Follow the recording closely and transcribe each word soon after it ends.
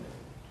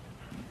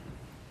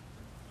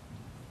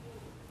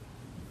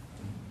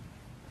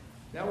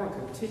Now we're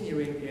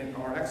continuing in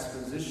our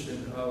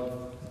exposition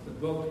of the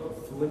book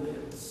of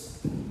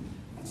Philippians.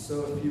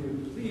 So if you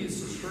would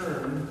please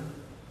turn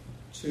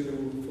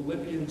to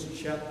Philippians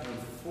chapter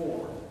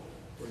 4.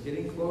 We're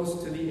getting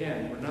close to the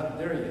end. We're not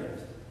there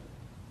yet,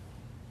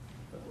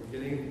 but we're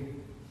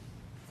getting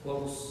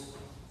close.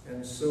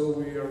 And so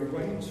we are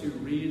going to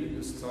read at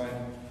this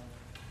time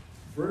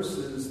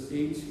verses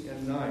 8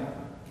 and 9.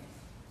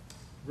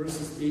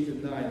 Verses 8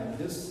 and 9. And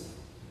this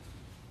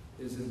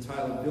is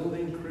entitled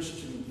Building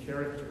Christian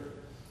Character.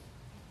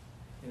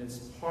 And it's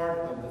part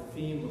of the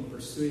theme of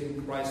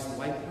pursuing Christ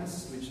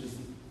likeness, which is,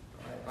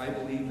 I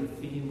believe, the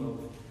theme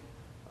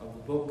of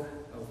the book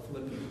of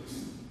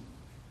Philippians.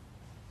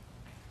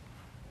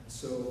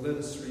 So let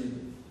us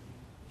read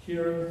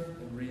here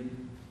and read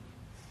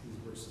these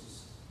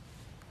verses.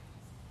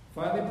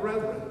 Finally,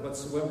 brethren,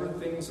 whatsoever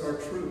things are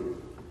true,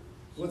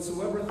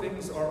 whatsoever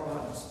things are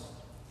honest,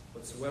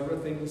 whatsoever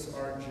things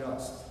are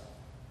just,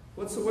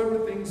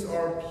 whatsoever things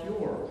are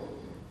pure,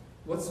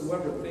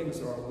 whatsoever things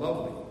are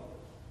lovely,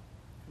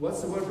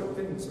 whatsoever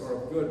things are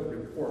of good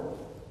report,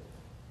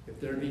 if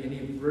there be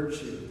any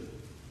virtue,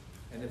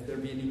 and if there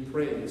be any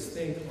praise,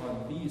 think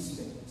on these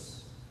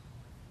things.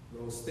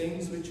 Those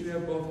things which you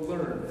have both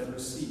learned and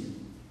received,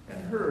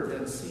 and heard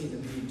and seen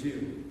in me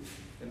do,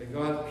 and the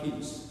God of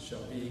peace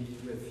shall be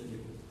with you.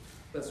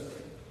 Let's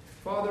pray.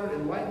 Father,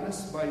 enlighten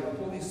us by your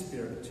Holy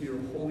Spirit to your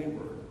holy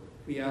word.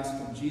 We ask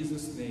in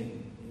Jesus'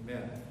 name,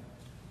 amen.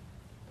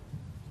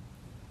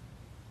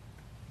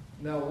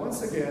 Now,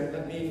 once again,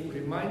 let me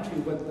remind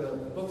you what the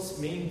book's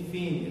main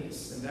theme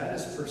is, and that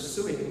is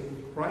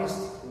pursuing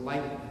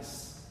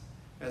Christ-likeness,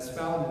 as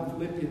found in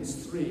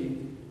Philippians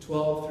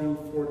 3:12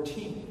 through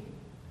 14,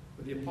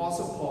 where the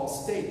Apostle Paul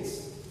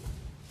states,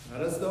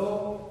 not as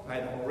though I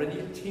had already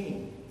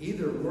attained,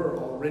 either were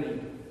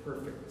already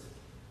perfect,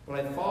 but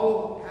I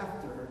follow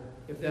after,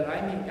 if that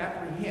I may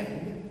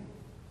apprehend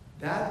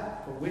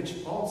that for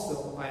which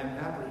also I am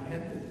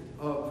apprehended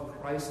of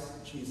Christ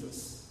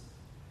Jesus.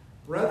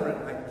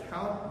 Brethren, I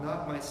count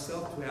not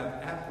myself to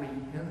have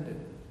apprehended,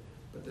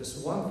 but this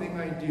one thing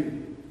I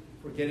do,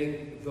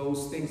 forgetting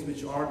those things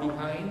which are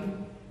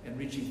behind, and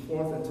reaching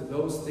forth unto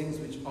those things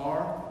which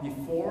are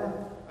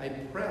before, I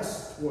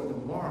press toward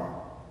the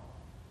mark,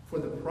 for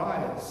the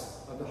prize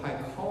of the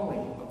high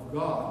calling of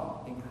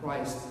God in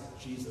Christ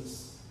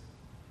Jesus.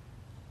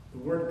 The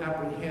word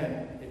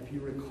apprehend, if you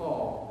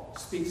recall,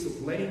 speaks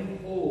of laying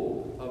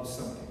hold of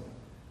something,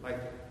 like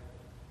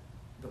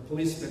the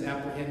policeman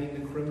apprehending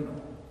the criminal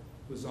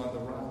who's on the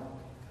run.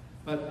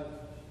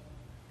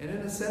 And in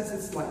a sense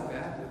it's like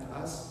that with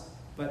us,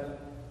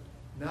 but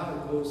now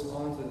it goes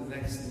on to the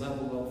next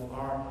level of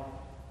our,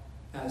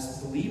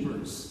 as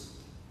believers,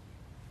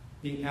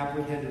 being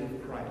apprehended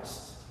of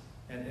Christ.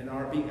 And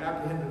our being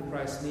apprehended of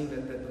Christ means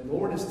that the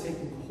Lord is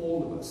taking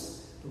hold of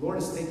us. The Lord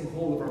is taking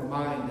hold of our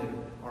mind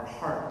and our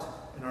heart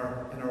and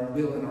our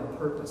will and our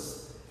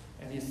purpose.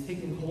 And He's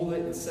taking hold of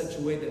it in such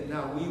a way that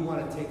now we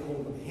want to take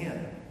hold of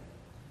Him.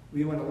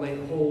 We want to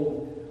lay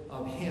hold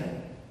of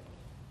Him.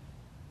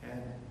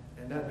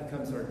 And that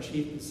becomes our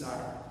chief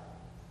desire,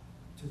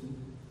 to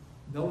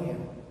know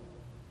Him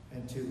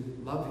and to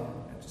love Him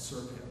and to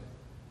serve Him.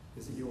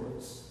 Is it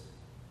yours?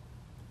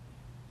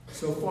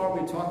 So far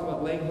we talked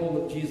about laying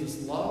hold of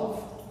Jesus'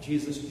 love,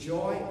 Jesus'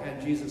 joy,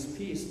 and Jesus'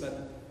 peace,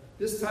 but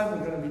this time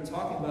we're going to be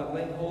talking about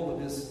laying hold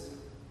of His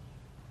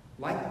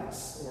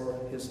likeness or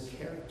His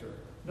character.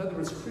 In other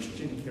words,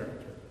 Christian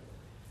character.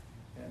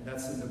 And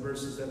that's in the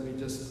verses that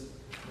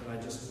I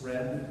just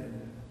read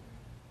in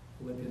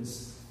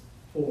Philippians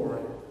 4,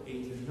 8,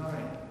 and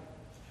 9.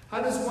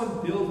 How does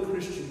one build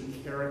Christian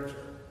character?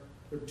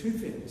 There are two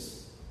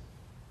things.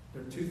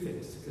 There are two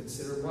things to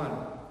consider. One,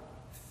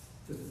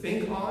 to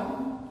think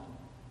on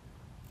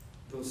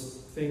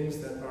those things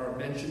that are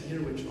mentioned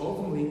here, which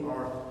ultimately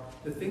are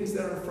the things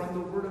that are from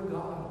the Word of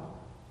God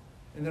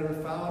and that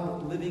are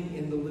found living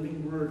in the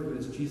living Word, who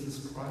is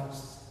Jesus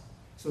Christ.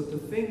 So to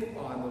think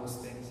on those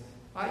things,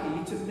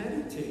 i.e. to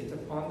meditate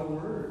upon the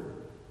Word.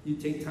 You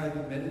take time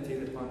to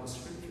meditate upon the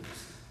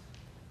Scriptures.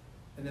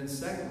 And then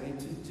secondly,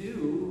 to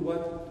do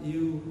what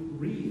you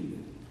read.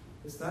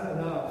 It's not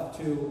enough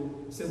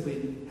to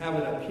simply have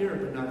it up here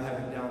but not have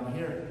it down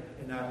here,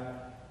 and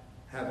not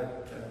have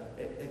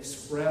it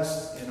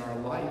expressed in our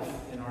life,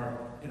 in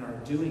our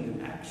doing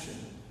and action.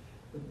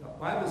 The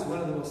Bible is one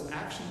of the most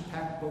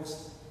action-packed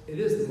books. It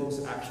is the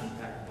most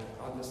action-packed book.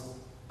 I'll just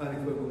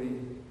unequivocally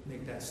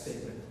make that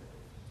statement.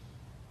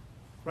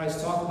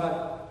 Christ talked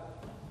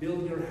about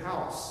building your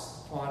house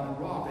on a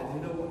rock, and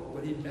you know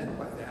what He meant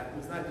by that. It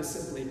was not just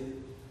simply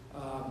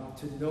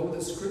to know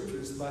the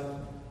Scriptures, but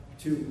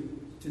to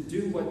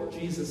do what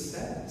Jesus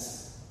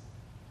says.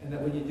 And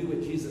that when you do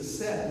what Jesus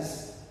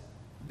says,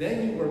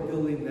 then you are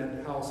building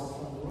that house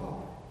upon the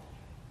rock.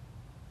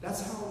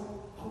 That's how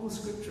all the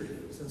Scripture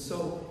is. And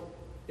so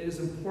it is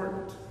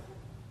important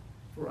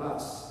for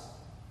us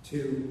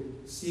to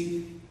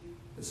seek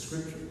the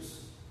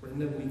Scriptures, for in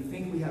them we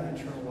think we have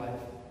eternal life,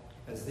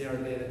 as they are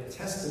they that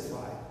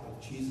testify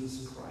of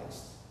Jesus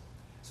Christ.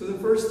 So the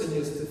first thing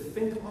is to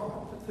think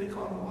on. To think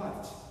on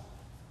what?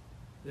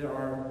 there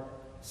are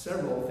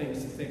several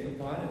things to think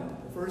upon. And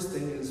the first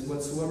thing is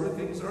whatsoever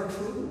things are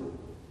true.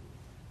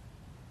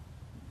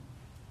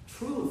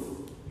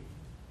 Truth.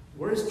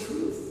 Where is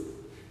truth?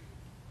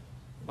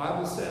 The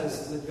Bible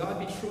says, let God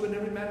be true and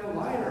every man a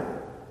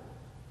liar.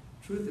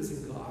 Truth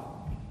is in God.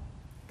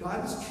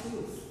 God is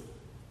truth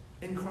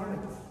incarnate.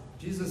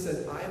 Jesus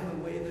said, I am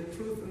the way, the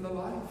truth, and the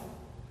life.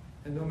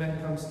 And no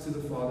man comes to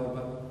the Father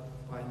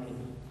but by me.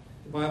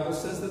 The Bible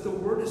says that the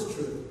Word is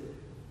true.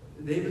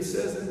 David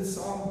says in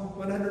Psalm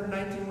 119,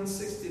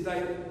 160,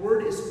 thy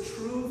word is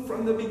true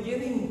from the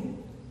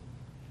beginning,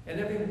 and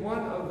every one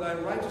of thy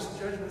righteous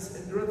judgments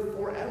endureth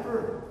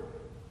forever.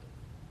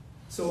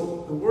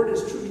 So the word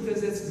is true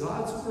because it's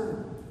God's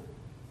word.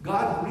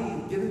 God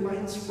breathed, given by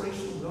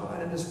inspiration of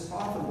God, and is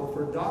profitable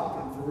for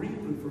doctrine, for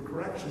reproof, for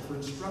correction, for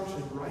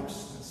instruction in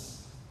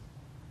righteousness,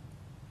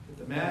 that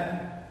the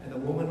man and the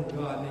woman of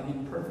God may be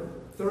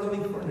perfect, thoroughly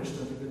furnished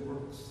unto good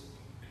works.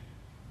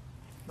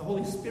 The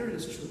Holy Spirit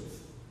is truth.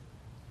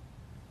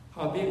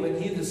 Howbeit, when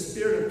he, the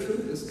Spirit of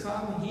truth, is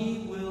come,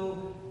 he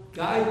will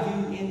guide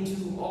you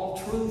into all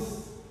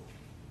truth,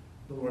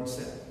 the Lord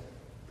said.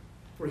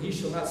 For he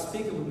shall not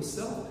speak of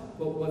himself,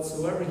 but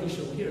whatsoever he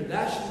shall hear,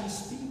 that shall he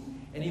speak,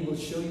 and he will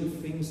show you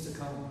things to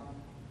come.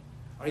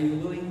 Are you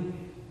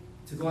willing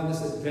to go on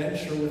this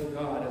adventure with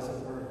God, as it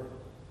were,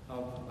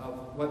 of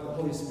what the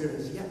Holy Spirit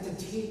is yet to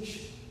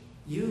teach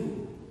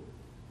you?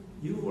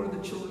 You who are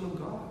the children of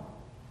God.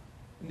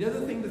 And the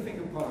other thing to think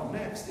upon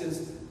next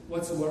is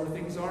whatsoever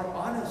things are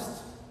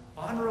honest,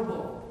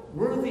 honorable,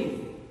 worthy,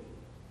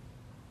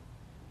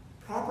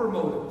 proper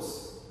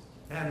motives,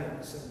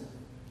 manners, and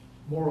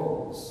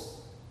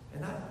morals,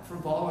 and not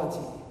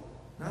frivolity,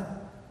 not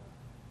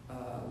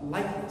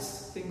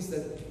lightness, things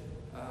that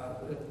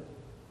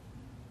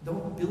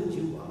don't build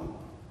you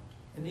up.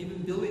 And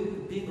even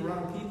being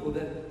around people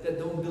that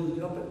don't build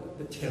you up,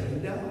 but tear you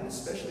down,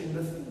 especially in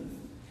the faith.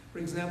 For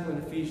example, in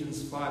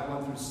Ephesians 5,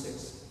 1 through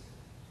 6.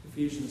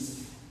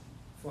 Ephesians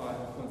 5,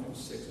 1 through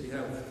 6. We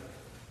have an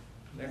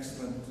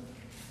excellent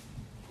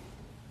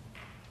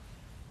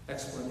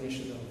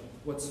explanation of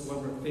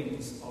whatsoever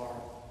things are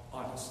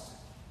honest.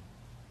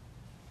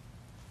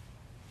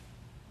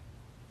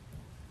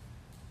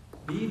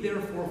 Be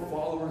therefore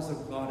followers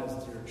of God as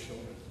dear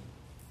children,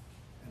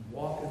 and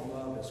walk in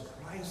love as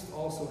Christ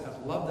also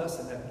hath loved us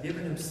and hath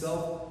given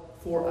himself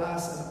for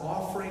us, an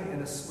offering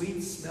and a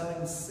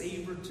sweet-smelling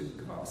savor to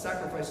God,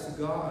 sacrifice to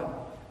God,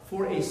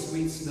 for a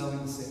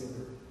sweet-smelling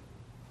savor.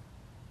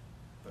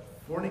 But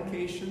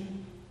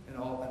fornication and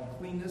all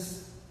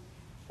uncleanness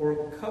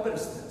or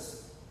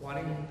covetousness,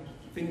 wanting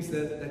things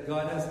that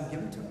God hasn't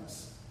given to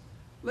us,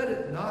 let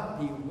it not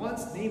be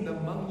once named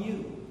among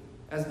you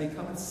as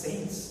becoming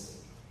saints.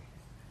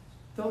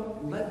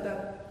 Don't let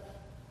that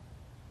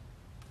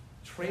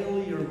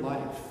trail your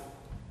life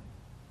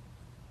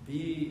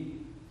be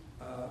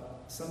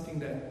something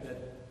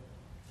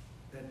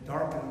that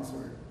darkens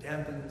or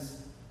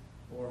dampens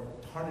or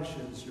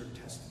tarnishes your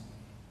testimony.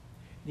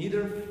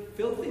 Neither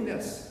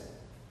filthiness,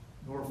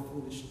 nor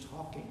foolish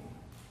talking,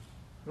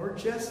 nor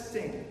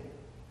jesting.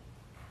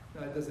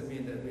 Now, it doesn't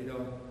mean that we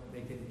don't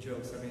make any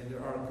jokes. I mean,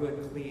 there are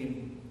good,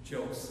 clean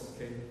jokes,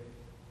 okay?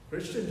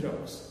 Christian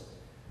jokes.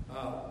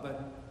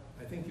 But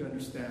I think you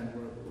understand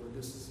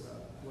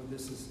where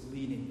this is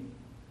leading.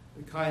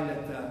 The kind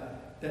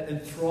that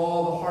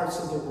enthrall the hearts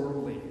of the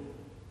worldly,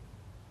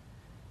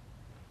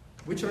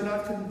 which are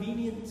not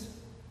convenient,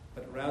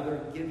 but rather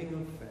giving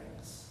of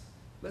thanks.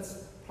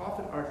 Let's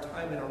profit our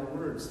time in our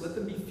words. Let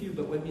them be few,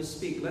 but when you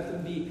speak, let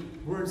them be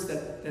words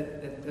that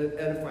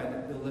edify,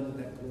 that build up,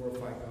 that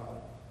glorify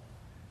God.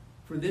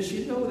 For this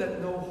you know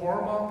that no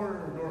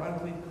whoremonger, nor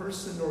unclean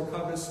person, nor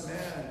covetous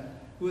man,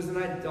 who is an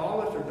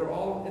idolater, they're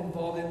all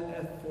involved in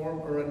a form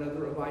or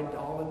another of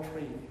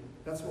idolatry.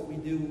 That's what we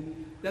do.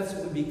 That's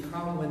what we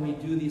become when we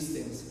do these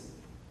things.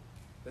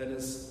 That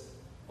is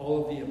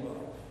all of the above.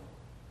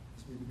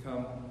 As we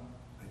become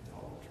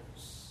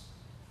idolaters.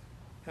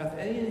 Hath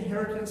any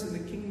inheritance in the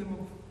kingdom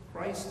of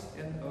Christ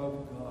and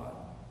of God.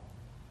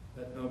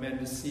 Let no man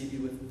deceive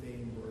you with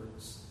vain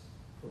words.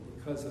 For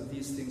because of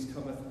these things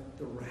cometh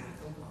the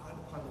wrath of God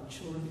upon the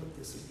children of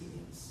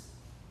disobedience.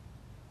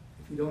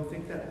 If you don't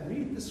think that,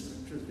 read the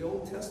scriptures, the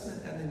Old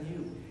Testament and the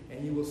New,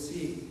 and you will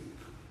see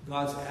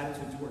God's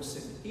attitude towards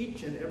sin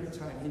each and every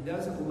time. He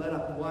doesn't let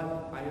up one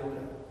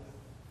iota.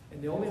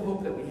 And the only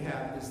hope that we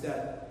have is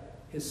that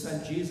his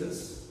son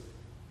Jesus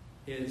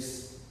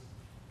is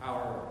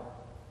our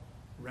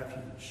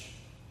refuge.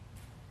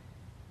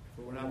 If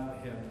it were not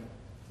for him,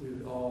 we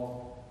would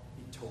all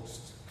be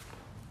toast.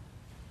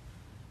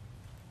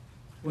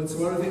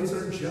 Whatsoever things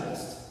are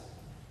just,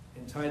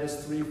 in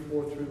Titus 3,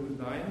 4 through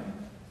 9,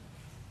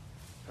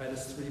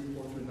 Titus 3,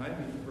 4 through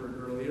 9, we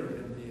heard earlier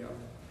in the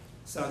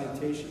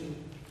salutation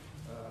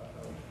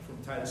from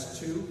Titus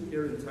 2,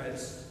 here in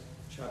Titus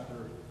chapter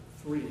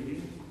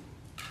 3,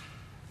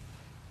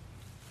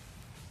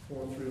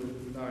 4 through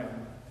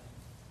 9.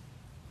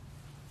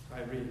 I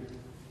read.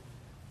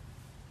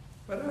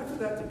 But after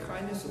that, the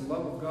kindness and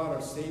love of God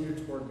our Savior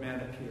toward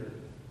man appeared,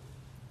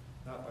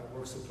 not by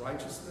works of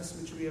righteousness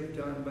which we have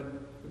done, but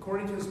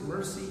according to his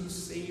mercy he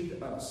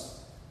saved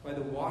us by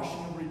the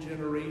washing of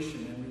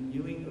regeneration and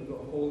renewing of the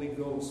Holy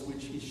Ghost,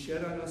 which he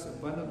shed on us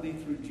abundantly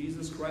through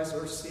Jesus Christ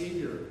our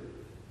Savior,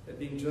 that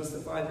being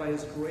justified by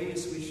his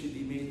grace we should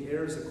be made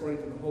heirs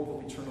according to the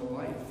hope of eternal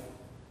life.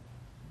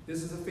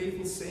 This is a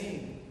faithful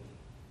saying,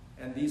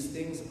 and these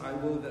things I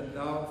will that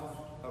thou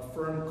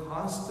affirm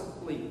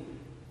constantly,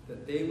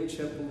 that they which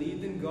have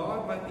believed in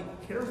God might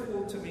be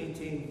careful to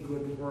maintain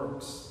good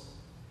works.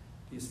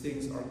 These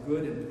things are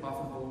good and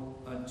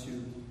profitable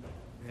unto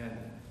men.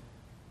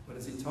 What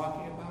is he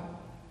talking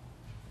about?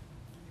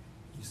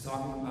 He's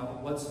talking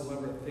about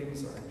whatsoever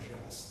things are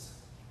just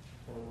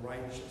or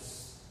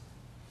righteous.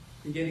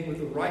 Beginning with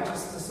the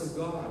righteousness of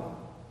God,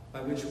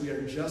 by which we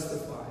are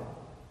justified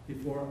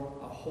before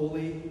a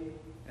holy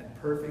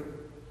and perfect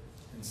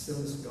and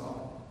sinless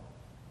God.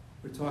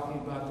 We're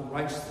talking about the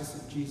righteousness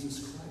of Jesus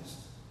Christ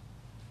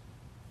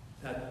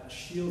that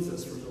shields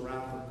us from the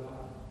wrath of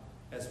God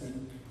as we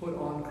put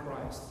on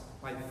Christ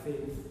by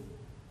faith.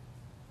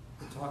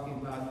 We're talking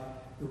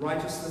about the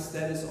righteousness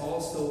that is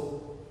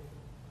also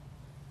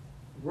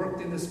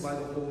worked in us by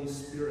the Holy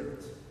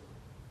Spirit,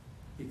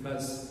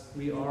 because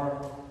we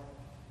are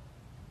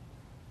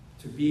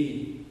to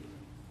be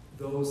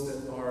those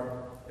that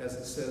are, as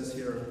it says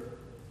here,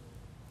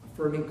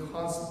 affirming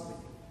constantly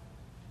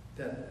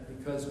that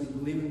because we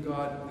believe in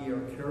God, we are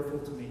careful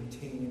to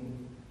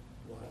maintain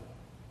what?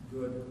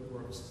 Good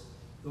works.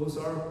 Those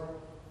are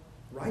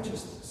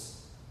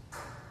righteousness.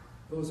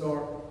 Those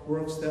are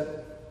works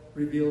that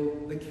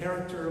reveal the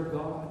character of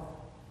God,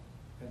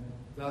 and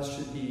thus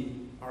should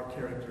be our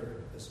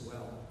character as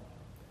well.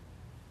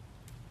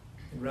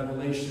 In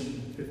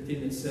Revelation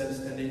 15 it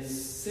says, and they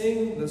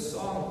sing the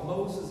song of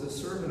Moses, the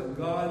servant of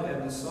God,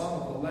 and the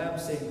song of the Lamb,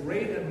 saying,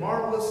 great and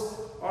marvelous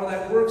are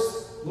thy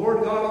works,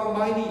 Lord God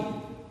Almighty.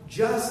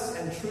 Just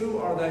and true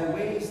are thy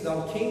ways,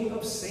 thou King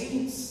of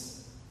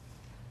saints.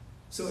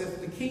 So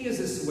if the King is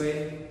this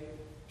way,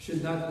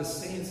 should not the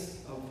saints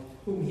of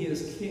whom he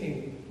is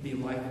King be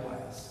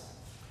likewise?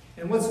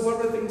 And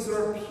whatsoever things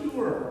are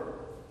pure.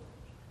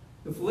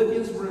 The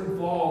Philippians were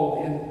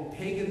involved in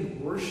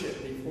pagan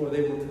worship before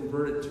they were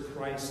converted to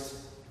Christ,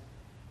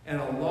 and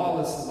a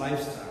lawless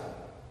lifestyle,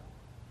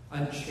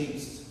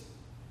 unchaste.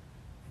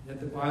 And yet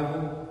the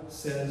Bible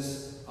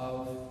says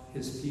of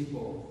his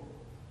people,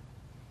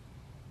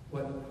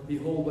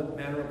 behold, what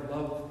manner of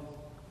love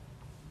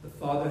the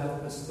Father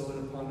hath bestowed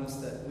upon us,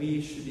 that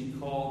we should be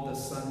called the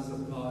sons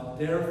of God.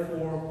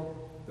 Therefore,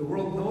 the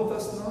world knoweth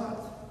us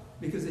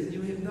not, because it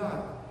knew him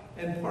not.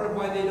 And part of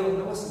why they don't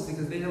know us is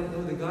because they don't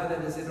know the God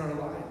that is in our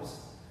lives,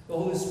 the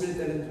Holy Spirit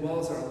that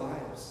indwells our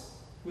lives,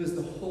 who is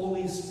the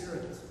Holy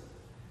Spirit.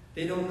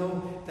 They don't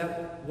know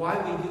that why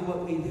we do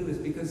what we do is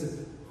because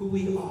of who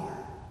we are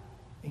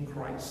in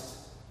Christ.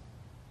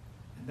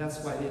 And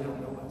that's why they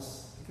don't know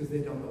us, because they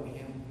don't know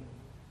him.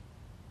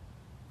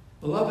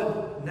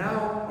 Beloved, now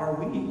are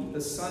we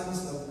the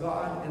sons of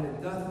God, and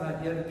it doth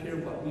not yet appear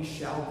what we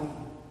shall be.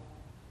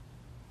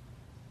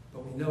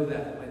 But we know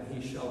that when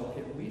he shall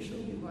appear, we shall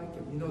be like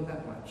him. We know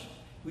that much.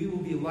 We will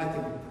be like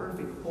him,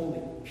 perfect, holy,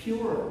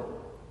 pure.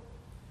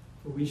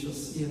 For we shall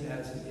see him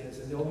as he is.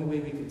 And the only way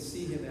we can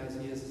see him as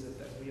he is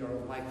that we are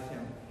like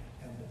him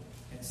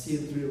and see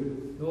him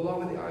through, no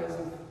longer the eyes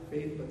of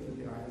faith, but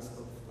through the eyes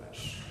of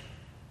flesh.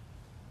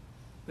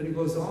 But it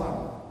goes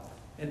on.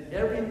 And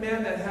every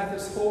man that hath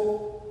his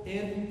hope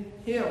in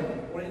him,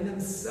 or in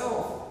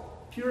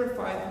himself,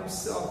 purifieth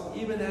himself,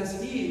 even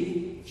as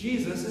he,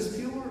 Jesus, is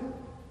pure.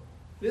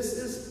 This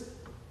is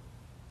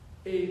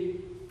a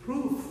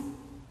proof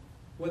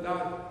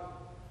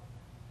without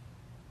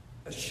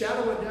a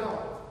shadow of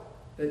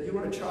doubt that you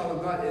are a child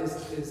of God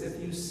is if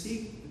you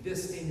seek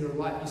this in your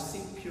life. You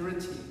seek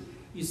purity.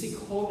 You seek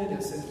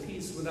holiness and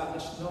peace, without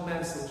which no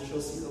man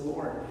shall see the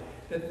Lord.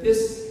 That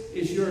this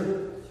is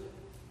your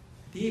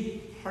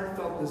deep,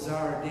 heartfelt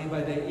desire day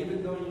by day,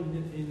 even though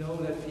you know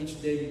that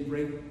each day you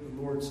break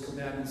the Lord's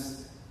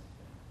commandments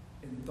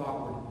in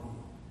thought, word, and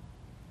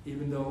deed.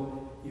 Even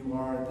though you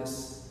are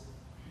this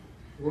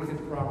work in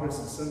progress,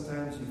 and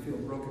sometimes you feel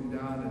broken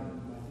down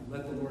and you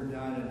let the Lord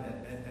down, and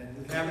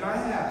you have, and I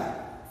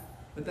have.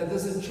 But that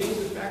doesn't change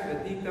the fact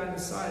that deep down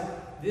inside,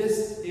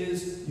 this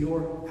is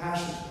your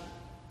passion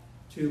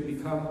to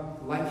become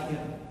like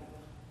him.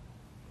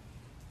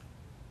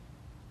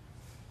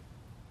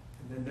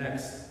 And then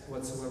next,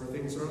 whatsoever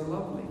things are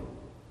lovely.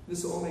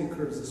 This only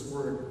occurs, this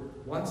word,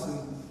 once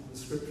in the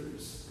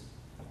scriptures.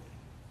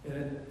 And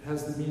it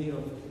has the meaning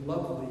of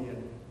lovely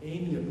and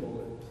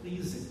amiable and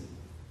pleasing.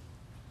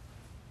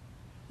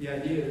 The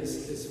idea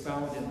is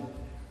found in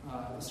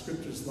the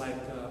scriptures, like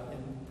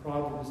in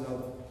Proverbs,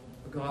 of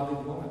a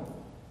godly woman.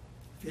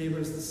 Favor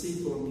is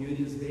deceitful and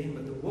beauty is vain,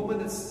 but the woman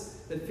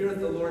that feareth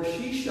the Lord,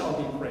 she shall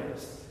be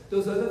praised.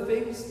 Those other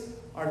things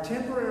are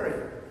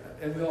temporary.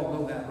 And we all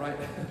know that, right?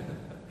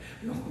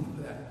 We all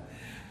know that.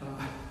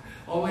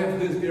 All we have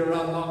to do is be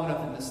around long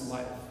enough in this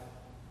life,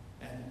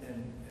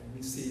 and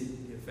we see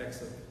the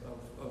effects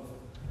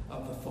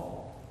of the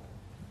fall.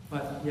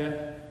 But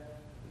yet,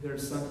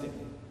 there's something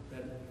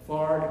that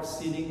far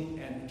exceeding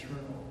and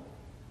eternal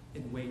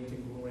in weight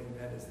and glory, and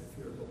that is the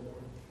fear of the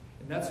Lord.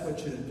 And that's what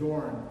should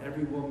adorn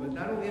every woman,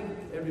 not only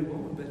every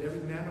woman, but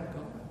every man of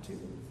God too.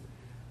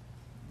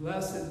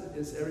 Blessed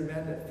is every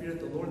man that feareth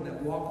the Lord and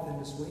that walketh in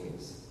his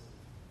ways.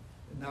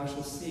 And thou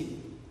shalt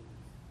see.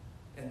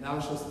 And thou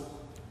shalt...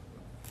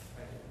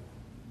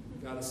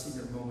 We got a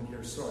senior moment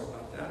here. Sorry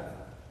about that.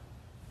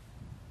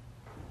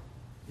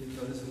 Even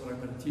though this is what I'm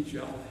going to teach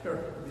you out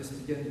there. I'm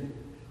just beginning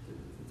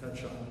to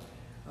touch on.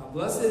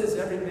 Blessed is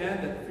every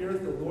man that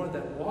feareth the Lord,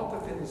 that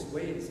walketh in his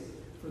ways.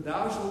 For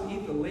thou shalt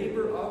eat the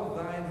labor of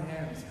thine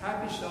hands.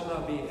 Happy shalt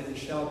thou be, and it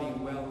shall be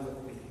well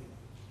with thee.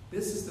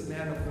 This is the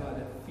man of God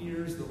that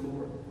fears the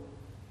Lord.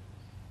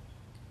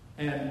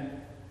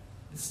 And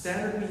the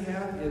standard we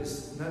have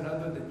is none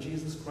other than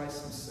Jesus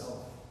Christ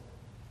himself,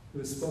 who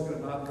is spoken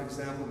about, for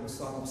example, in the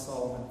Song of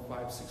Solomon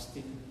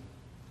 5:16.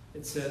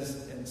 It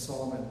says in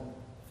Solomon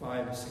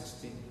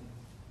 5:16,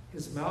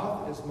 his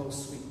mouth is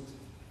most sweet.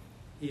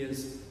 He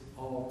is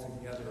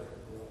altogether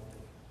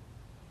lovely.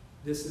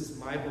 This is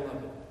my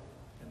beloved,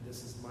 and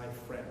this is my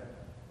friend,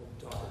 O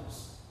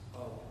daughters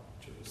of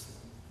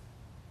Jerusalem.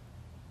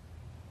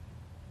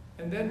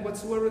 And then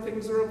whatsoever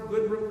things are of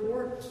good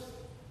report.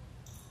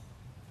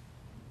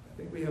 I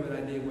think we have an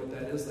idea what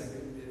that is. Like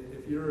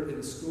if you're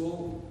in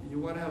school, you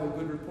want to have a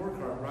good report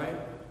card, right?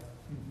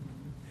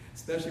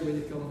 Especially when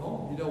you come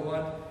home. You don't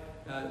want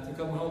to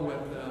come home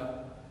with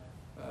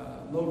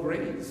low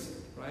grades,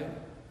 right?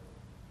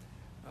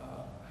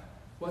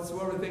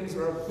 Whatsoever things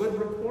are of good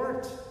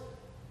report.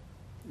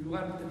 We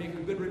want to make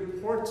a good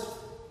report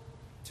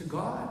to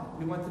God.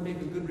 We want to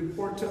make a good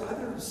report to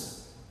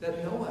others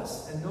that know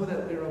us and know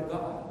that we're of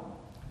God.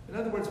 In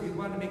other words, we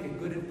want to make a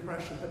good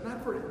impression, but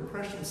not for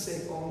impression's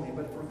sake only,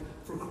 but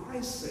for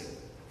Christ's sake,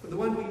 for the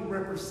one we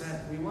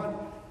represent. We want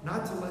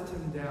not to let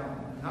him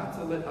down, not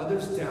to let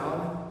others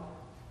down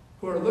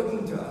who are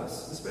looking to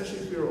us,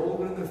 especially if we are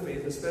older in the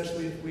faith,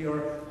 especially if we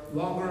are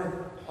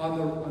longer on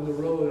the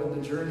road, on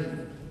the journey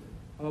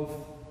of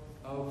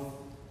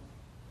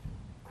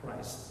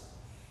Christ.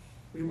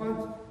 We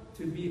want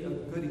to be a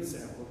good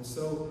example. And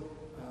so,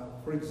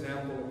 for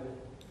example,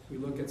 we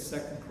look at 2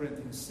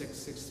 Corinthians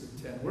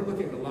 6:6-10. We're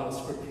looking at a lot of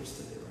scriptures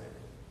today, right?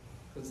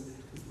 Because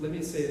let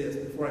me say this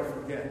before I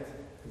forget,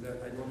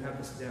 because I don't have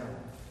this down.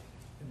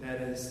 And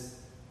that is,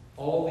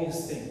 all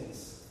these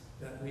things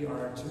that we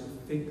are to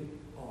think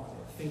on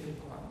or think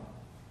upon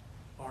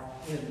are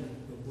in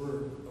the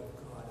Word of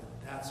God.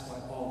 And that's why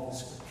all the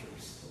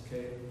scriptures,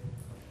 okay?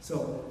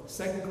 So,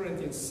 2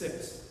 Corinthians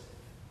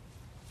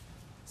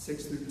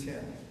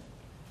 6:6-10.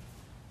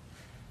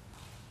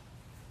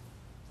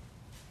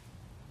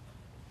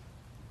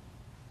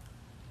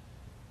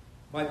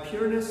 By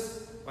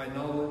pureness, by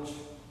knowledge,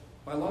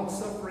 by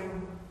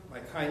long-suffering, by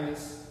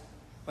kindness,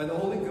 by the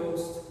Holy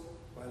Ghost,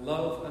 by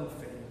love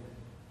unfeigned,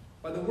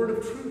 by the word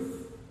of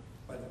truth,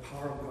 by the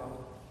power of God,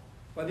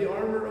 by the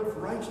armor of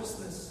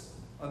righteousness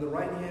on the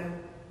right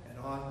hand and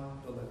on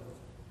the left,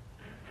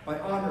 by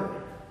honor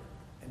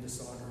and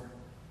dishonor,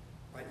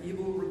 by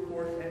evil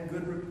report and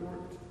good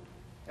report,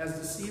 as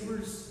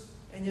deceivers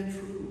and yet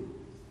true,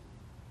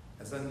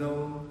 as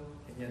unknown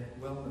and yet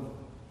well known,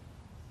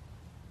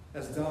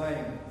 as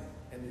dying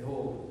and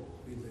behold,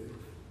 we live,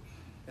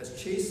 as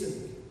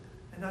chastened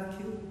and not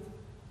killed,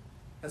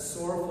 as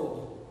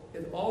sorrowful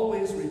yet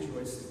always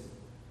rejoicing,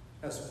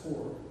 as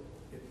poor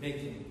yet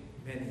making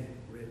many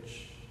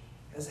rich,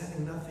 as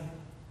having nothing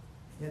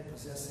and yet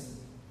possessing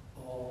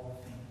all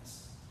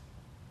things.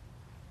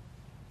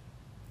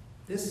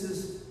 This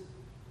is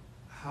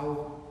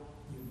how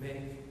you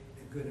make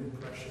a good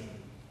impression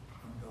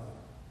on God,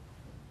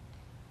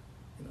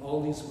 in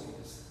all these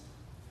ways.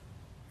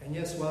 And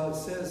yes, while it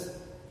says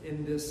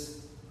in this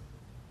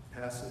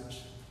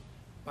passage,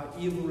 by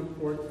evil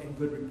report and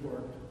good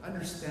report,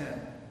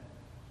 understand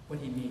what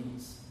he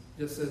means.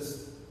 Just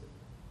as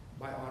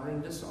by honor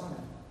and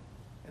dishonor.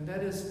 And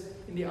that is,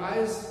 in the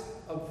eyes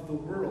of the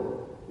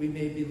world, we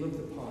may be looked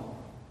upon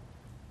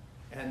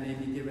and may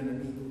be given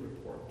an evil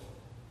report.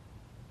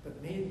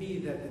 But may it be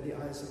that in the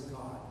eyes of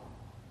God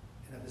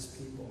and of his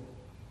people,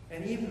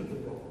 and even of the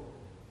world,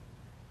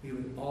 we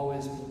would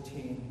always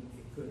maintain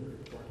a good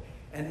report.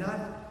 And not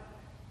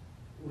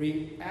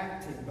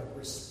reacting, but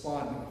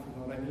responding, if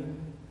you know what I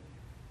mean.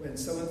 When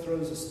someone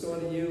throws a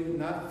stone at you,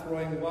 not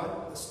throwing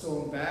what? A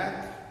stone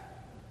back,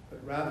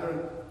 but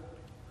rather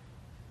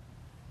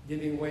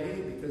giving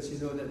way, because you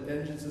know that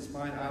vengeance is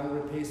mine, I will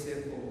repay,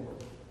 saith the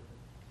Lord.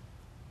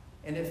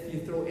 And if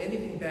you throw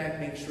anything back,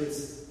 make sure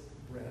it's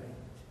ready.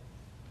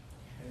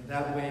 And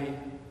that way,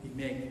 you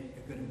make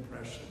a good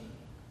impression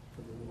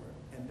for the Lord.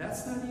 And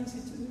that's not easy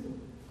to do.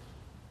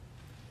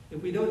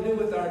 If we don't do it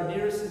with our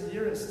nearest and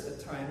dearest at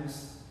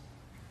times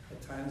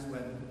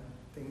when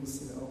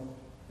things,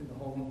 in the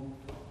home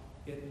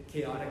get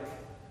chaotic,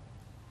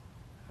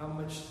 how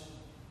much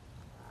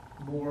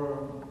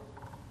more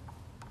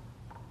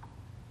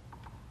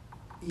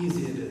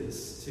easy it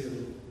is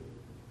to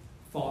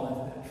fall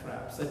into that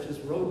trap, such as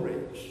road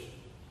rage.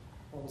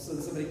 All of a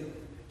sudden somebody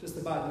just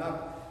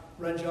about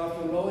runs you off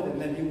the road,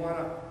 and then you want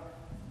to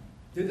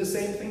do the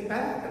same thing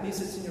back. At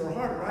least it's in your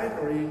heart, right?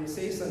 Or you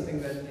say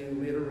something that you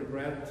later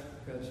regret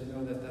because you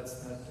know that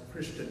that's not a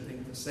Christian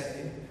thing to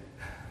say.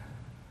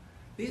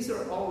 These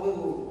are all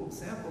little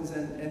examples,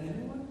 and you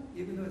know what?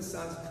 Even though it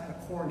sounds kind of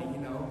corny,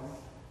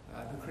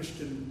 the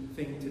Christian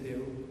thing to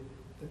do,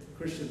 the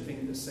Christian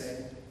thing to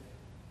say,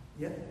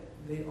 yet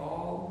they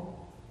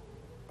all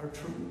are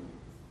true.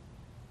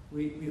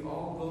 We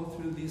all go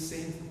through these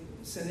same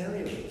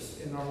scenarios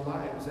in our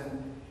lives,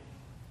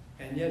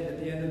 and yet at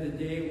the end of the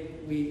day,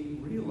 we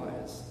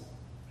realize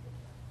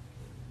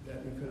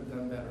that we could have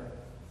done better.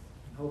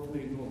 And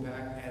hopefully we go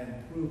back and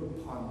improve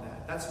upon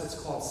that. That's what's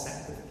called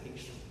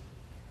sanctification.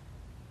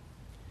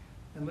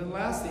 And then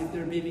lastly, if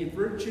there be any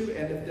virtue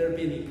and if there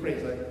be any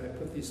praise. I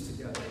put these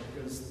together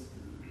because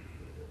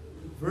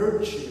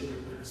virtue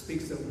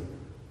speaks of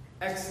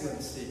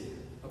excellency,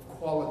 of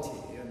quality,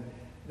 and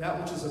that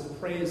which is of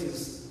praise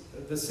is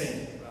the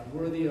same,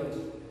 worthy of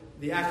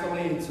the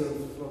accolades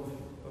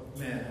of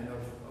men and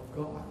of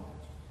God.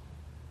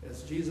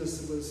 As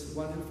Jesus was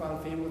one who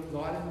found favor with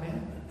God and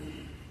man.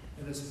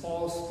 And as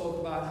Paul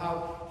spoke about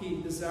how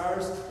he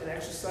desires and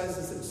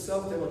exercises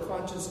himself to have a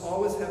conscience,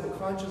 always have a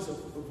conscience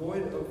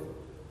void of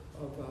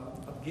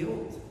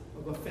guilt,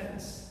 of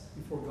offense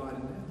before God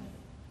and man.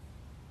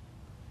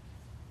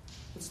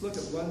 Let's look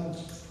at one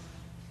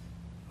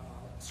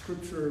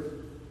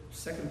scripture,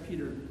 2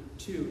 Peter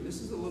 2.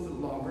 This is a little bit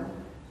longer,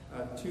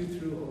 2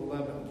 through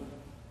 11.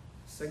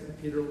 2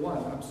 Peter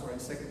 1,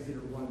 2 Peter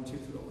 1, 2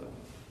 through 11.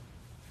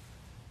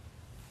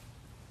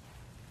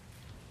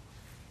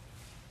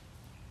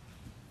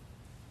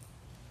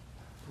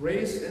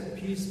 Grace and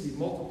peace be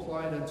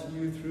multiplied unto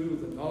you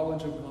through the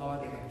knowledge of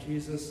God and of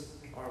Jesus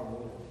our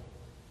Lord,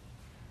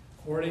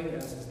 according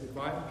as his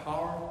divine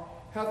power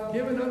hath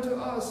given unto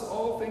us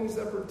all things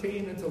that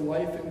pertain unto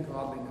life and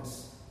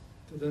godliness,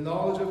 to the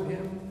knowledge of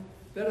him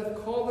that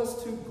hath called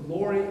us to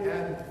glory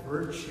and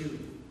virtue,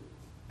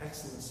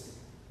 excellency,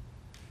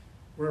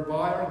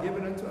 whereby are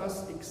given unto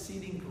us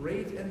exceeding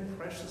great and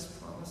precious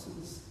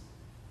promises,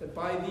 that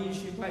by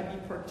these you might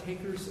be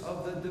partakers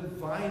of the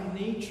divine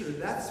nature.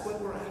 That's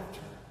what we're after,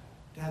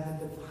 to have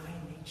the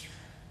divine nature.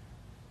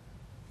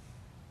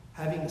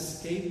 Having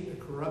escaped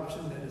the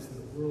corruption that is in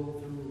the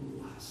world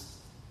through lust.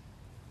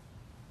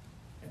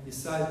 And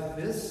besides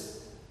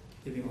this,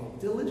 giving all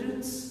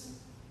diligence,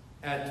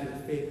 add to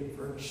faith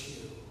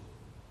virtue,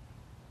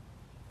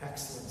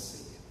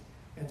 excellency,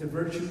 and to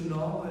virtue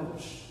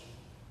knowledge,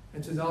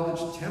 and to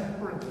knowledge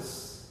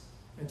temperance,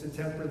 and to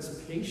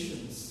temperance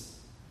patience,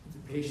 and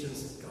to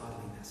patience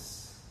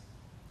godliness,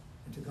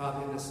 and to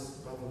godliness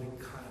brotherly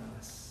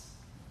kindness,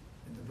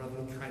 and to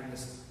brotherly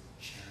kindness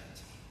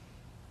charity,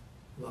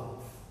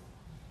 love,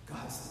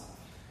 God's love,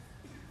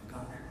 a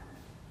godly love.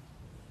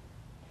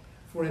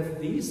 For if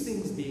these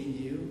things be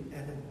in you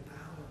and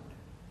abound,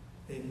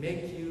 they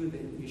make you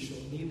that you shall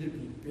neither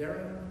be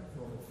barren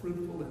nor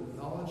fruitful in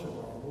the knowledge of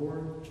our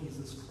Lord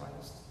Jesus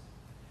Christ.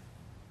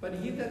 But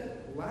he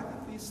that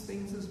lacketh these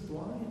things is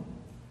blind,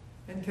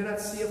 and cannot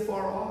see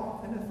afar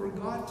off, and hath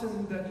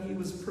forgotten that he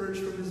was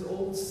purged from his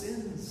old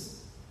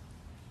sins.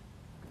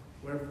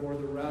 Wherefore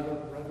the rather,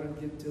 brethren,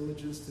 give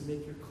diligence to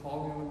make your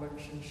calling and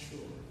election sure.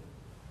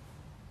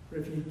 For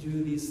if you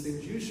do these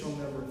things, you shall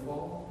never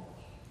fall.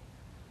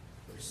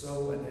 For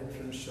so an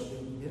entrance shall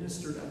be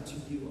ministered unto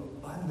you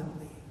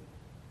abundantly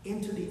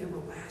into the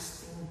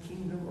everlasting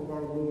kingdom of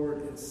our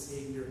Lord and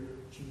Savior,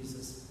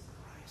 Jesus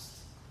Christ.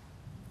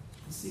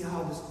 You see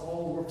how this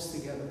all works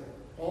together.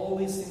 All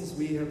these things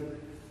we have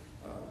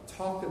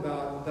talked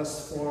about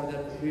thus far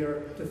that we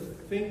are to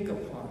think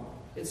upon.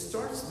 It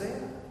starts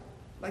there.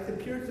 Like the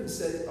Puritans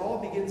said, it all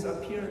begins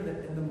up here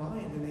in the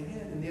mind, in the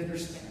head, in the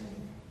understanding.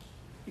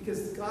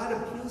 Because God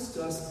appeals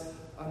to us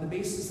on the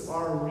basis of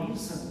our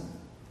reason.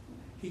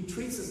 He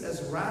treats us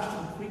as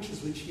rational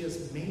creatures, which he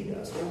has made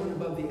us, over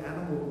and above the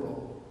animal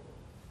world.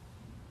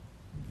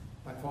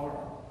 By far.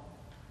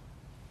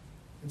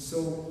 And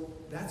so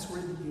that's where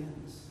it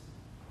begins.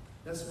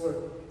 That's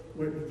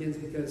where it begins,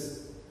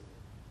 because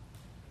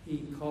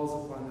he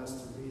calls upon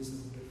us to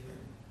reason with him.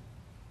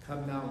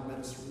 Come now and let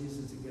us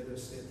reason together,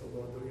 saith the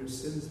Lord. Though your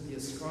sins be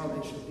as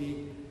scarlet, they shall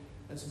be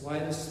as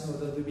white as snow.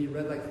 Though they be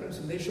red like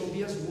crimson, they shall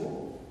be as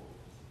wool.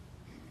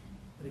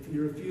 But if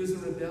you refuse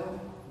and rebel,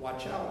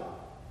 watch out.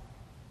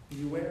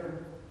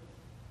 Beware.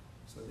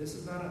 So this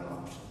is not an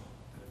option.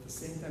 But at the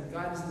same time,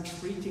 God is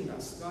entreating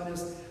us. God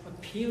is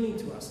appealing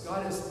to us.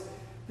 God is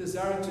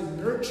desiring to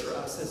nurture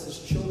us as his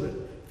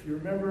children. If you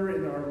remember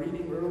in our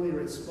reading earlier,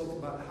 it spoke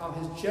about how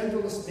his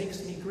gentleness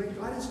makes me great.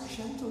 God is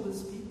gentle with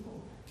his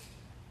people.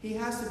 He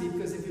has to be,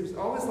 because if he was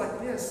always like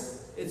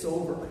this, it's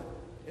over.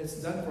 It's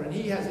done for. And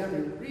he has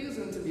every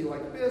reason to be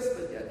like this,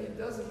 but yet he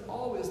doesn't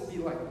always be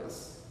like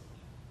this.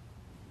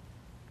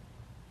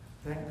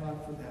 Thank God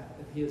for that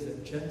he is a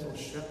gentle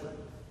shepherd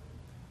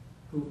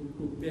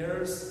who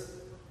bears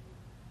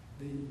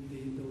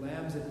the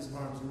lambs in his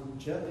arms, who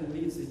gently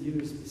leads the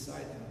ewes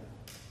beside him,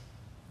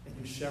 and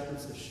who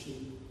shepherds the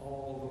sheep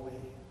all the way.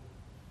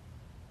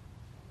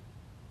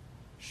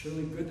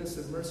 Surely goodness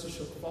and mercy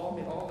shall follow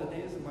me all the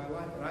days of my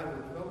life, and I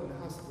will dwell in the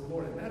house of the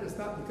Lord. And that is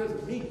not because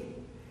of me.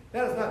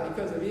 That is not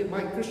because of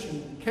my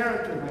Christian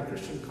character, my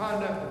Christian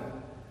conduct,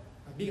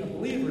 and being a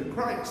believer in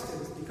Christ.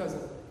 It is because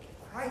of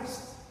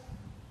Christ,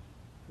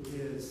 who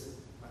is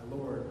my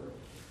Lord and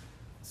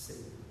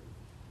Savior.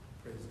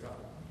 Praise God.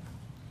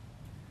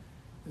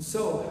 And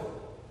so,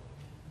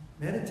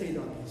 meditate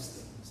on these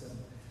things.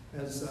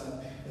 And as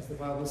the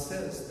Bible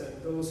says,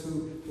 that those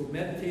who will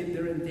meditate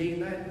therein day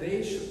and night,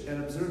 they should,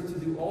 and observe to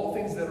do all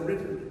things that are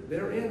written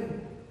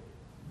therein,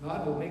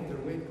 God will make their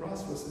way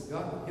prosperous, and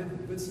God will give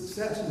them good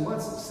success. You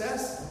want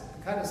success?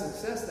 The kind of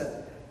success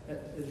that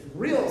is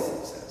real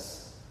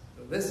success.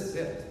 So this is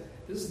it.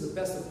 This is the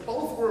best of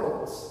both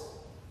worlds,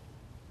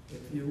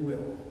 if you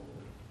will.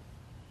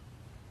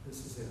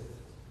 This is it.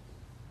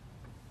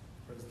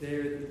 For as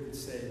David would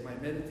say, my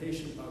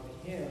meditation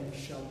of him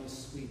shall be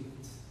sweet.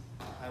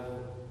 I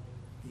will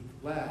be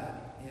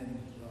glad in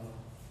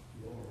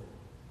the Lord.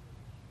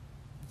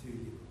 Do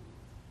you?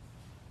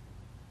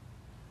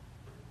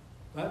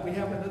 But we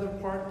have another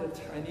part that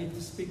I need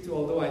to speak to,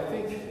 although I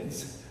think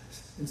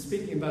in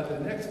speaking about the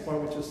next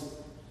part, which is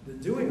the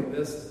doing of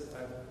this,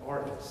 I've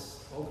already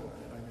spoken on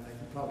it. I mean, I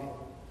can probably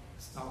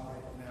stop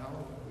right now,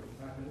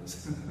 whatever time it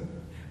is.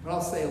 But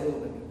I'll say a little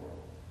bit more.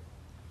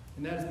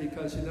 And that is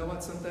because, you know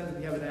what, sometimes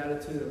we have an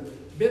attitude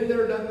of, been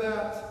there, done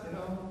that, you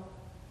know.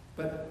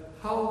 But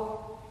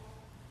how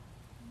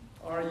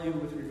are you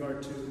with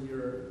regard to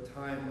your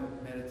time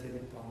of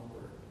meditating upon the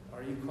Word?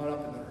 Are you caught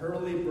up in the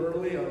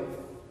hurly-burly of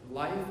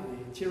life,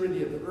 the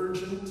tyranny of the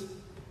urgent,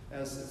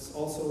 as it's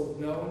also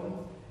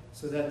known,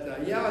 so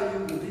that, you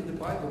read the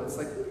Bible, it's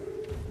like,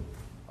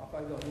 off I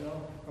go, you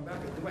know, come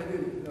back and do my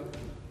duty, you know.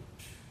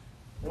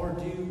 Or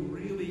do you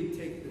really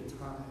take the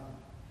time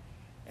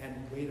and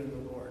wait on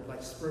the Lord?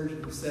 Like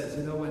Spurgeon, who says,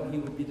 you know, when he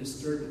would be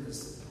disturbed in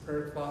his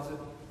prayer closet,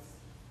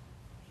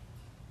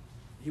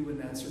 he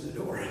wouldn't answer the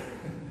door.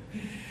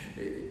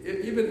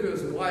 Even if it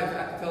was his wife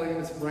telling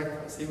him it's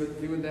breakfast, he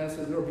wouldn't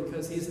answer the door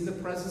because he's in the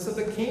presence of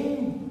the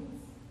King.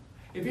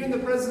 If you're in the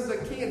presence of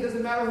the King, it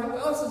doesn't matter who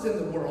else is in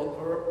the world,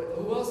 or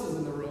who else is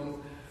in the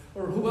room,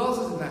 or who else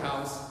is in the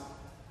house.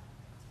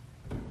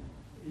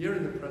 You're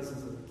in the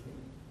presence of the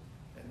King.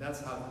 And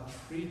that's how he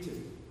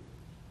treated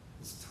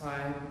his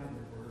time in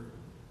the Word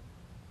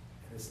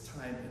and his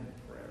time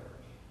in prayer.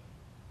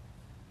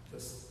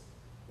 Just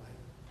like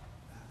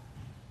that.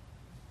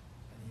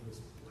 And he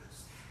was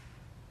blessed.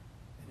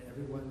 And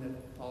everyone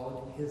that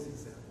followed his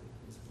example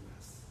was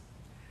blessed.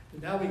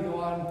 But now we go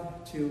on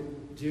to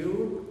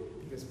do,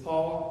 because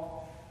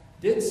Paul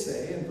did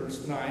say in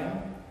verse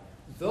 9,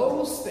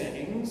 those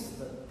things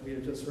that we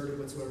have just heard,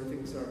 whatsoever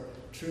things are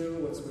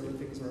true, whatsoever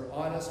things are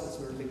honest,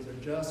 whatsoever things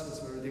are just,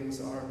 whatsoever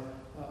things are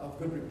of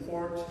good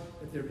report,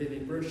 if there be any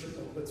virtue,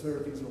 whatsoever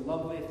things are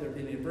lovely, if there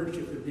be any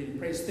virtue, if there be any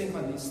praise, think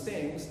on these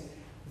things.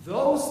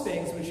 Those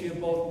things which you have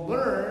both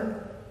learned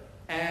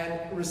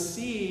and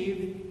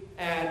received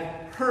and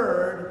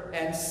heard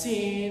and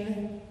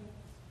seen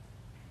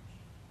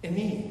in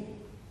me,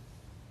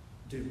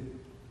 do.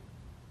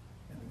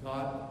 And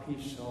God of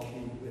peace shall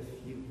be with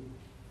you.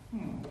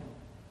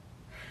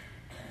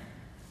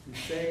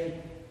 He's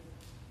saying,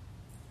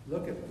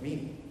 look at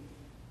me.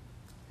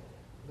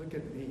 Look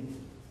at me.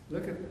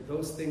 Look at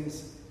those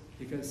things,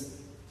 because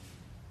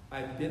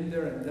I've been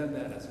there and done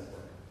that, as it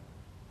were.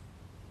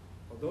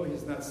 Although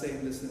he's not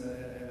saying this in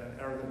an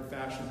arrogant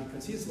fashion,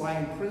 because he's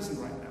lying in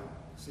prison right now.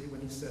 See,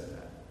 when he said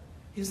that.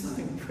 He's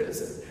lying in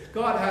prison.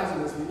 God has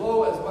it as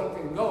low as one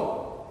can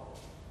go.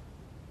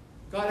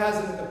 God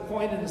has it at the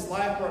point in his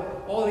life where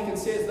all he can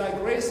say is, thy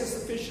grace is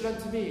sufficient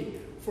unto me,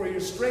 for your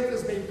strength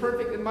is made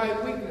perfect in my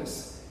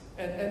weakness.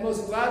 And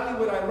most gladly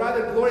would I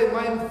rather glory in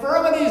my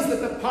infirmities,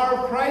 that the power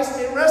of Christ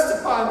may rest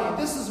upon me.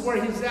 This is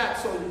where he's at,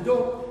 so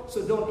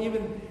don't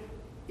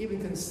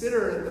even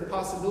consider the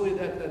possibility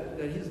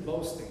that he's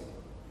boasting.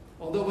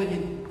 Although when he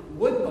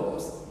would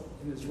boast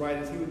in his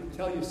writings, he would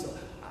tell you so.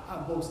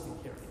 I'm boasting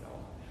here, you know.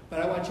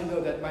 But I want you to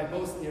know that my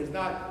boasting here is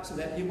not so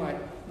that you might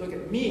look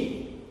at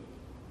me,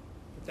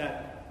 but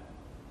that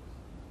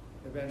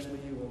eventually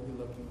you will be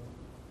looking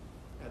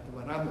at the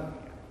one I'm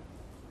looking at.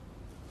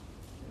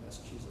 And that's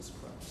Jesus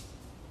Christ.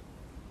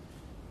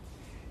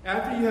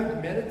 After you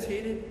have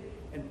meditated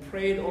and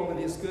prayed over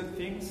these good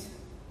things,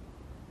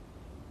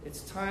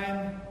 it's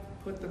time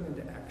to put them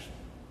into action.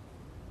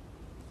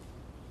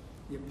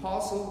 The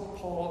Apostle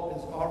Paul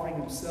is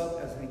offering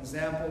himself as an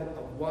example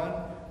of one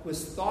who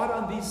has thought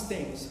on these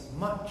things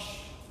much,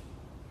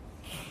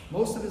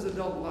 most of his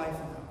adult life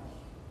now,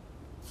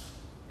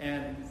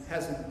 and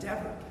has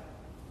endeavored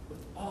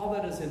with all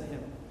that is in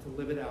him to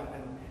live it out.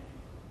 And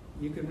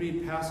you can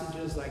read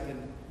passages like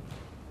in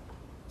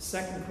 2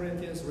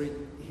 Corinthians where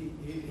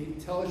he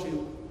tells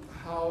you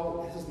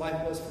how his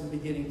life was from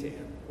beginning to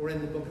end, or in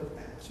the book of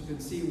Acts. You can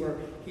see where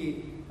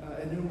he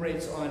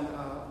enumerates on,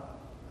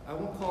 I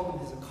won't call them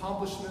his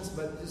accomplishments,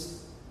 but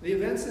just the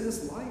events in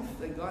his life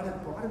that God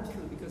had brought him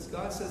through, because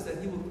God says that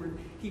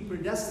he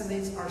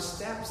predestinates our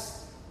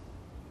steps.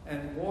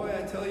 And boy,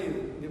 I tell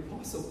you, the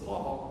Apostle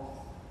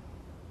Paul,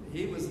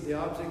 He was the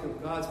object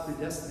of God's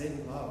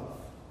predestinating love.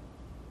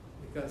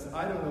 Because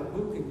I don't know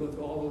who can go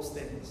through all those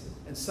things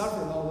and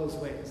suffer in all those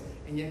ways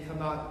and yet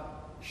come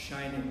out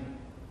shining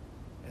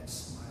and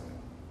smiling.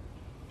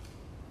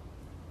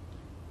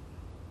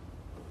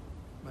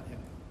 But him.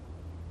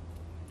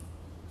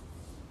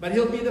 But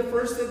he'll be the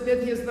first to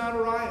admit he has not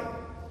arrived.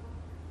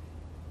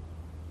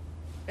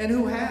 And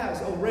who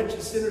has, oh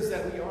wretched sinners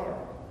that we are.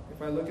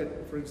 If I look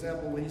at, for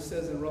example, what he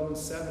says in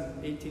Romans 7,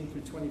 18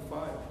 through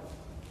 25.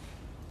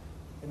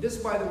 And this,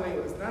 by the way,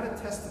 was not a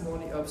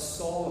testimony of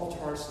Saul of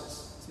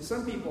Tarsus. See,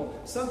 some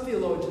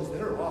theologians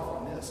that are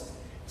off on this,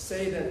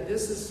 say that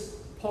this is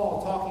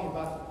Paul talking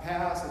about the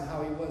past and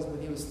how he was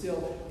when he was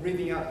still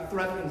breathing out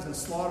threatenings and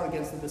slaughter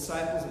against the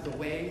disciples of the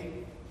way.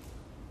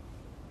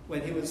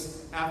 When he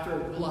was after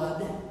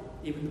blood,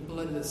 even the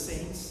blood of the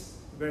saints,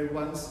 the very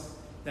ones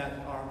that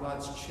are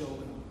God's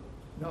children.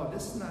 No,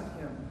 this is not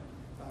him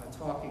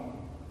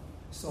talking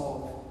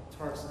Saul of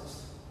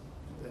Tarsus,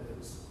 that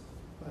is.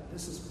 But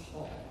this is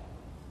Paul,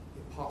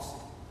 the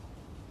apostle,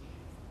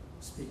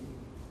 speaking.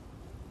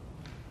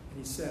 And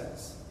he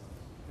says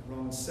in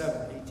Romans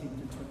 7, 18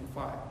 to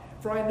 25,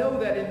 "For I know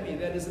that in me,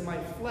 that is in my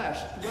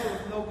flesh,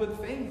 dwelleth no good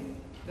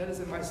thing. That is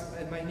in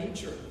my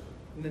nature,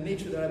 in the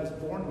nature that I was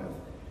born with,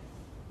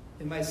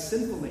 in my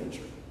sinful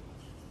nature.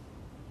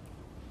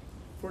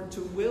 For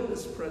to will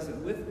is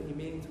present with me,"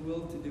 meaning to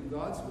will to do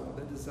God's will,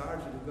 the desire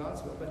to do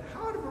God's will. "But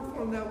how to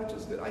perform that which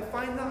is good, I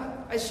find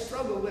not. I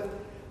struggle with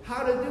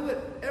how to do it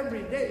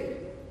every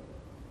day.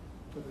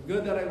 For the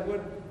good that I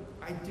would,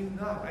 I do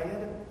not. I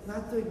end up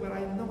not doing what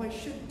I know I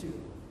should do.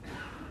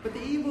 But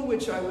the evil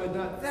which I would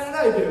not, that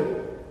I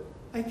do."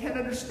 I can't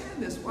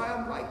understand this. Why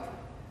I'm like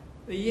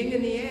the yin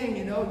and the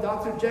yang,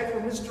 Dr. Jekyll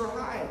and Mr.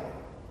 Hyde.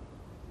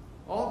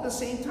 All at the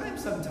same time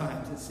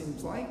sometimes, it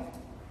seems like.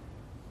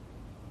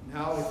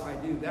 "Now if I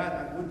do that,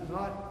 I would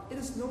not. It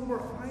is no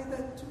more I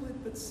that do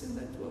it, but sin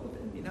that dwelleth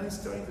in me." Now he's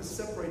starting to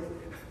separate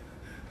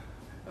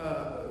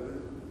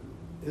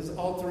his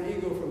alter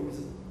ego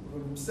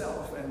from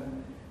himself.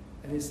 And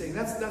he's saying,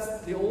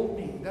 that's the old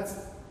me. That's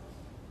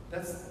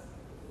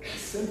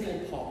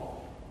sinful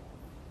Paul.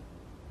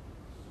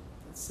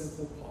 That's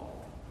sinful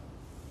Paul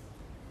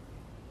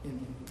in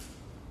me.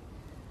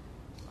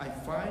 "I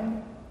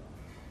find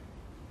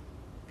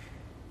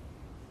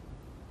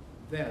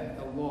then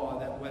a law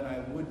that when I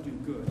would do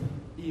good,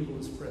 evil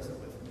is present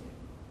with me."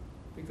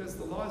 Because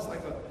the law is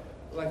like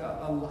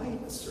a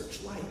light, a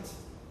searchlight.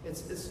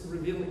 It's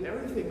revealing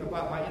everything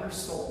about my inner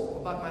soul,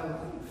 about my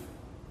life.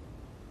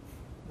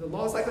 The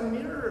law is like a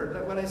mirror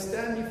that when I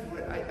stand before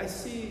it, I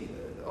see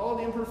all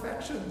the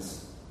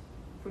imperfections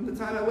from the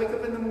time I wake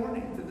up in the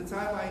morning to the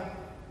time I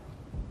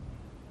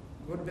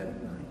go to bed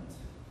at night.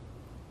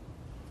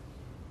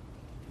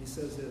 He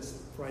says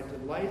this, "For I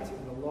delight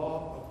in the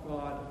law of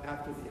God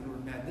after the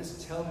inward man."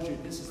 This tells you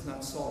this is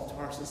not Saul of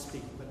Tarsus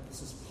speaking, but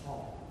this is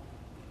Paul,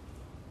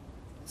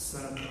 the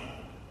Son of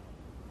God.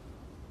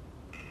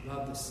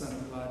 Love the Son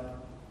of God,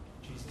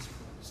 Jesus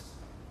Christ.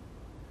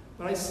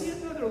 "But I see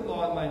another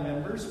law in my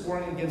members,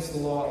 warring against the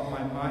law of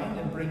my mind,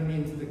 and bring me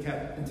into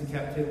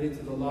captivity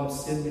to the law of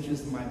sin which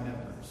is in my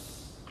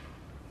members."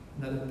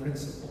 Another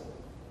principle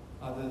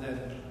other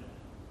than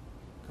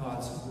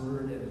God's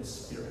word and his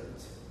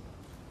spirit.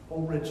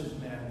 "O wretched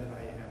man that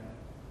I am,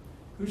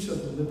 who shall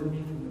deliver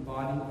me from the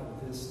body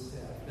of this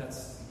death?"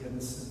 That's, again,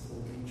 the sinful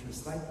nature.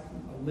 It's like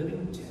a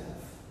living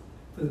death.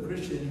 For the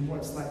Christian anymore,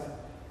 it's like,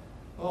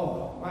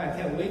 oh, my, I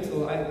can't wait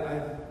till I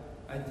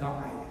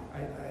die.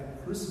 I'm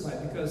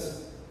crucified,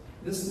 because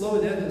this slow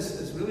death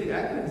is really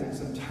agonizing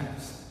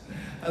sometimes.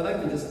 I'd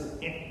like to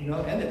just,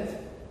 end it.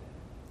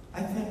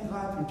 I thank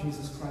God through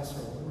Jesus Christ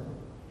our Lord.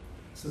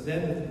 So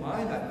then with the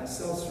mind, I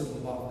myself serve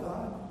the law of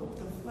God, but with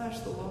the flesh,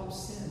 the law of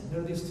sin.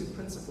 There are these two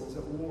principles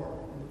at war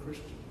in the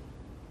Christian.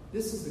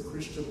 This is the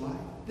Christian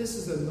life. This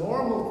is a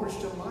normal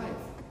Christian life.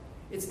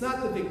 It's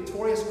not the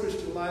victorious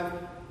Christian life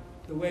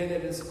the way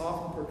that is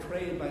often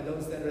portrayed by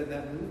those that are in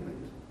that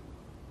movement.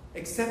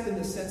 Except in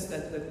the sense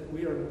that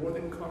we are more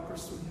than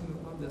conquerors through him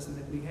who loved us, and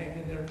if we hang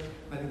in there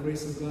by the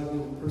grace of God, we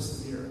will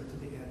persevere to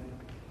the end.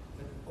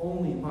 But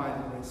only by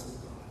the grace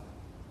of God.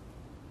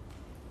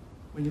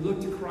 When you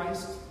look to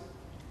Christ,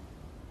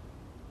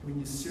 when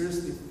you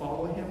seriously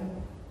follow him,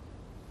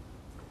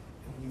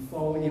 and when you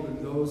follow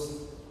even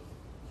those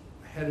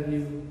ahead of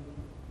you,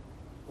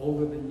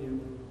 older than you,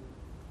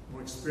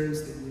 more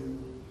experienced than you,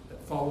 that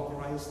follow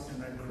Christ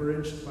and are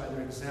encouraged by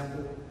their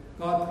example,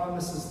 God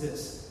promises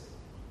this,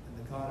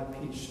 and the God of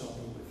peace shall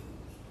be with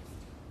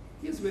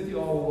you. He is with you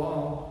all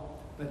along,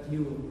 but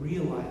you will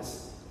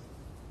realize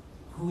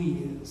who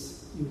he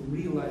is. You will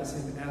realize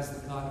him as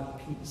the God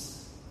of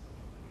peace.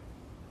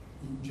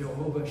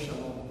 Jehovah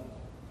Shalom,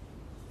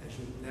 as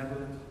you've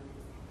never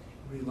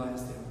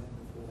realized him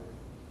before.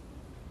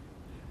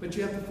 But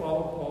you have to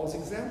follow Paul's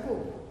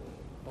example.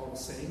 Paul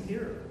is saying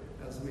here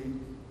as we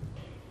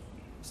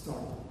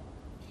start.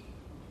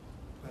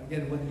 But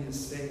again, what he is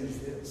saying is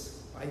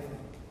this, I think,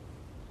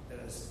 that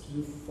as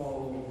you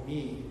follow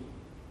me,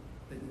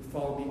 that you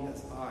follow me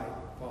as I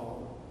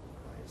follow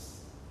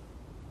Christ.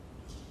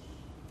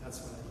 That's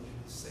That's what I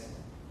usually say.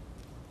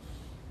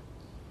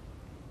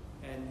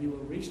 And you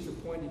will reach the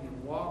point in your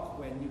walk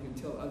when you can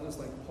tell others,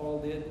 like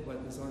Paul did, what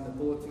is on the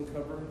bulletin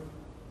cover.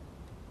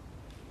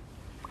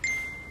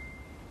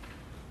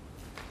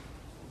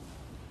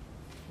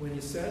 When he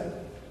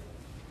said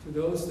to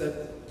those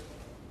that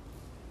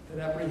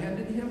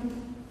apprehended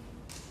him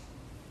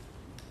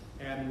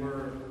and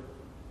were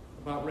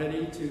about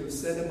ready to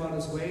send him on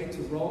his way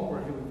to Rome,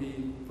 where he would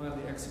be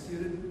finally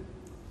executed.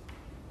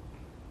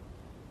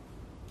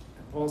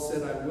 And Paul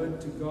said, I would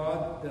to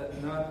God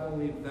that not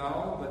only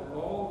thou, but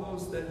all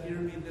those that hear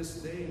me this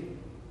day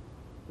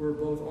were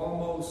both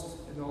almost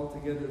and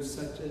altogether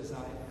such as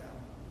I am,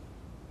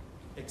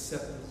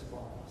 except his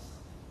bonds.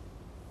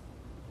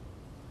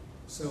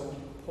 So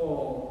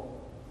Paul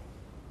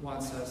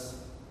wants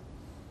us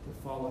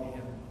to follow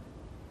him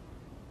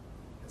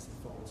as he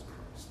follows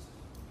Christ.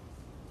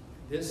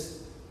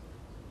 This,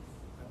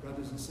 my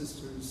brothers and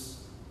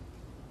sisters,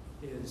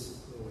 is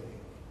the way.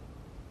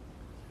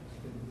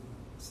 I can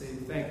say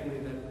thankfully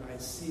that I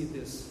see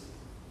this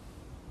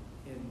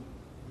in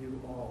you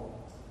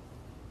all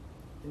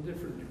in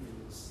different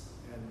degrees,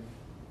 and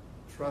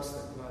trust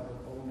that God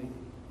will only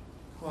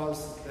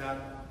cause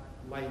that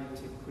light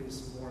to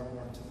increase more and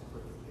more to the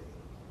perfect day.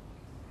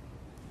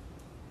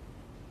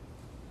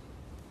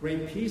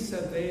 Great peace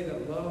have they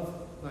that love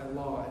thy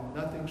law, and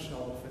nothing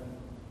shall offend them.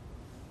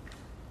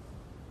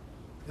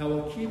 Thou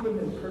wilt keep him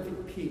in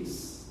perfect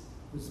peace,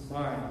 whose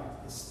mind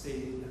is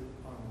stayed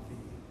on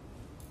thee,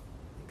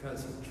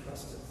 because he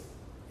trusteth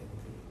in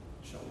thee.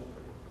 Shall we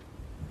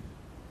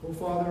pray? O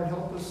Father,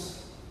 help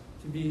us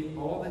to be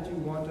all that you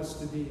want us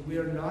to be. We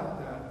are not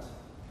that.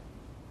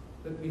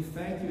 But we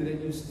thank you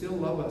that you still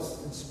love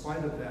us in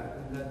spite of that,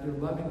 and that your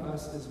loving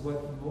us is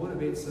what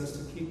motivates us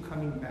to keep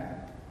coming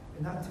back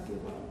and not to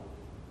give up.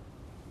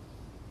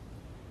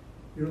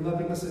 You're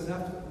loving us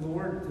enough,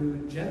 Lord,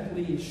 to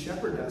gently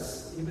shepherd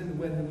us, even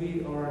when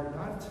we are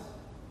not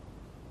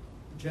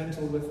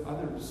gentle with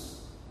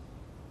others.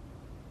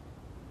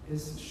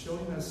 Is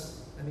showing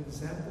us an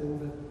example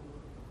that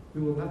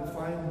we will not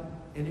find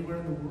anywhere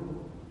in the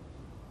world,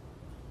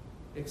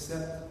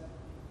 except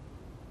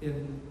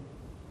in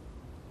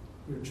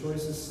your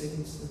choicest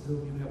saints in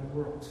whom you have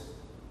worked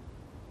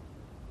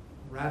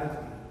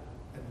radically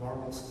and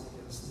marvelously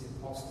as the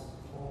Apostle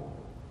Paul.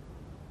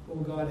 Oh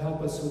God,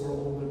 help us who are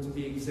older to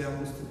be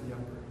examples to the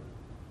younger.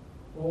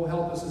 Oh,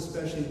 help us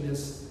especially in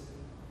this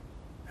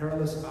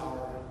perilous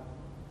hour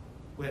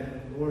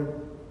when, Lord,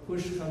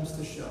 push comes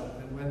to shove,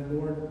 and when,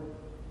 Lord,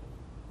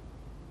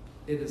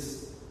 it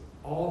is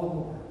all the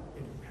more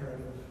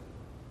imperative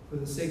for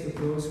the sake of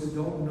those who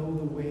don't know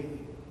the way,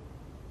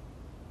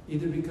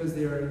 either because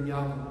they are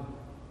young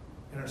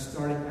and are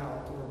starting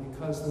out, or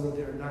because, Lord,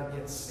 they are not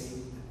yet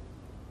saved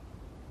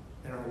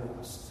and are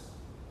lost.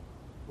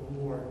 Oh,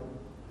 Lord,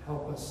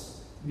 help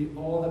us to be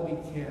all that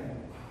we can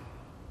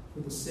for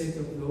the sake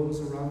of those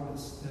around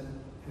us that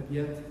have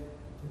yet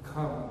to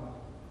come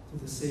to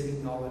the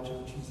saving knowledge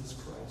of Jesus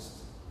Christ.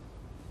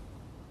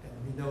 And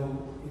we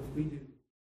know if we do,